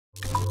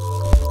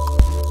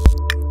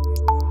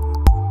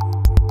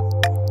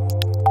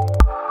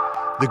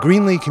The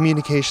Greenlee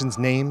Communications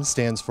name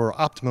stands for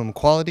optimum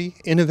quality,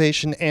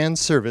 innovation, and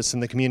service in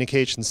the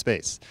communication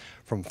space.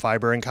 From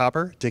fiber and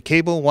copper to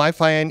cable,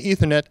 Wi-Fi, and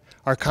Ethernet,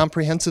 our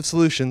comprehensive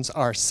solutions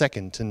are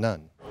second to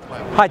none.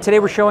 Hi, today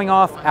we're showing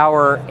off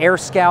our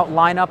AirScout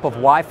lineup of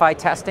Wi-Fi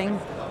testing.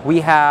 We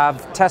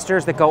have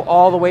testers that go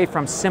all the way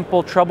from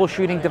simple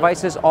troubleshooting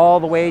devices all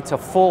the way to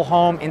full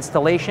home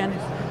installation.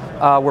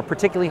 We're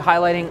particularly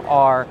highlighting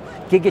our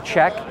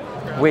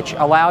GigaCheck, which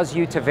allows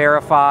you to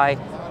verify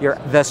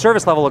the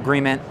service level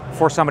agreement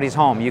for somebody's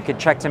home. You could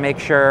check to make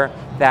sure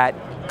that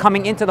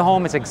coming into the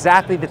home is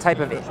exactly the type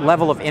of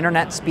level of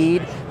internet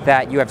speed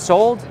that you have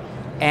sold,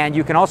 and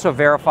you can also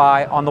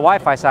verify on the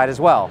Wi-Fi side as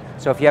well.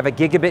 So if you have a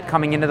gigabit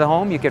coming into the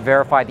home, you could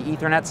verify the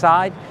Ethernet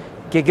side,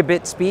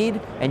 gigabit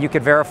speed, and you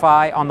could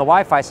verify on the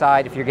Wi-Fi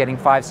side if you're getting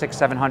 500, 600,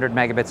 700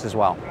 megabits as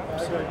well.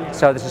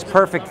 So this is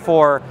perfect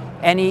for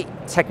any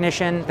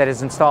technician that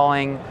is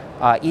installing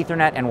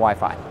Ethernet and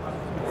Wi-Fi.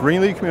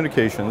 Greenlee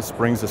Communications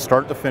brings a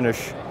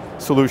start-to-finish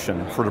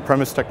solution for the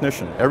premise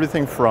technician.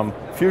 Everything from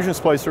fusion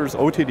splicers,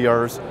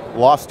 OTDRs,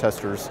 loss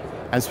testers,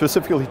 and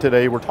specifically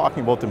today we're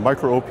talking about the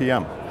micro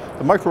OPM.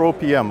 The micro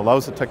OPM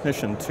allows the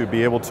technician to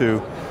be able to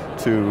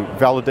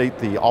validate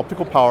the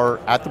optical power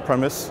at the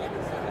premise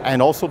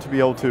and also to be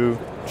able to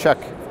check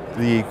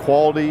the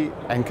quality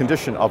and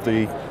condition of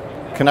the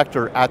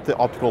connector at the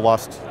optical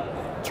loss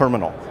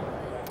terminal.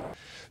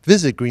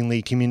 Visit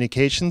Greenlee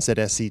Communications at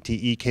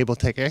SCTE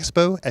Cable-Tec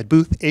Expo at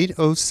booth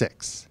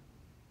 806.